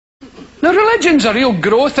Now, religion's a real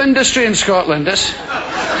growth industry in Scotland.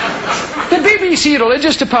 The BBC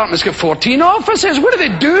religious department's got 14 offices. What do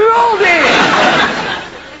they do all day?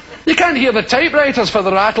 You can't hear the typewriters for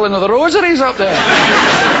the rattling of the rosaries up there.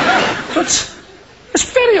 It's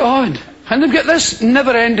very odd. And they've got this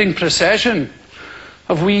never-ending procession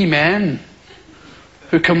of wee men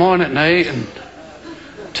who come on at night and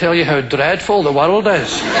tell you how dreadful the world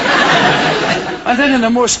is. And then in the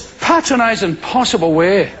most patronising possible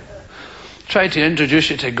way, try to introduce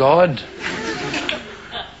you to God.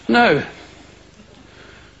 Now,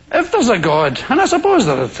 if there's a God, and I suppose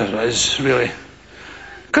there is, really,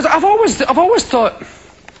 because I've always thought,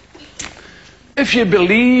 if you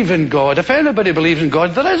believe in God, if anybody believes in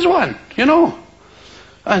God, there is one, you know.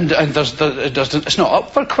 And it's not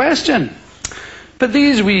up for question. But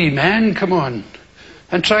these wee men come on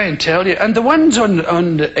and try and tell you, and the ones on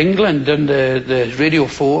England and the Radio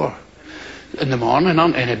 4 in the morning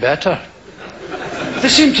aren't any better. They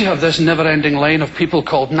seem to have this never-ending line of people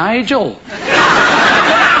called Nigel.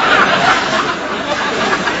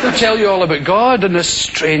 They tell you all about God in this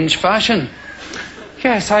strange fashion.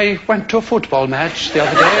 Yes, I went to a football match the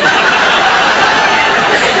other day.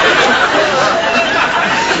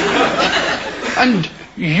 And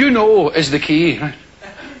you know is the key, right?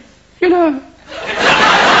 You know.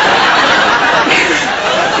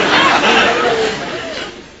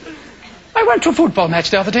 I went to a football match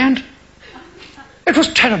the other day and it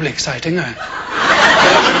was terribly exciting. I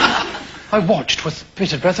watched with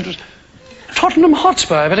bated breath. It was Tottenham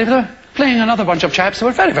Hotspur, I believe. They were playing another bunch of chaps. They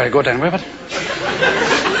were very, very good anyway, but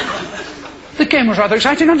the game was rather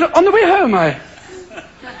exciting. And on the way home,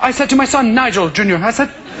 I said to my son, Nigel Jr., I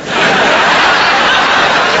said,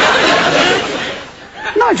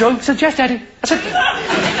 Nigel? He said, yes, Daddy. I said,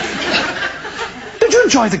 did you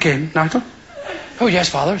enjoy the game, Nigel? Oh, yes,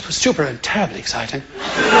 Father. It was super and terribly exciting.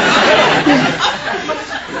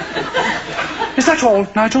 Is that all,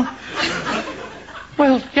 Nigel?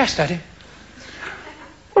 Well, yes, Daddy.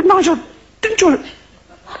 But Nigel, didn't you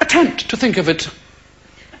attempt to think of it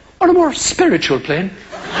on a more spiritual plane?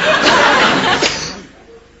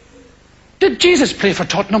 Did Jesus play for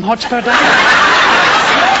Tottenham Hotspur, Daddy?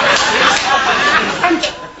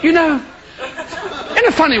 And, you know, in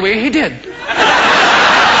a funny way, he did.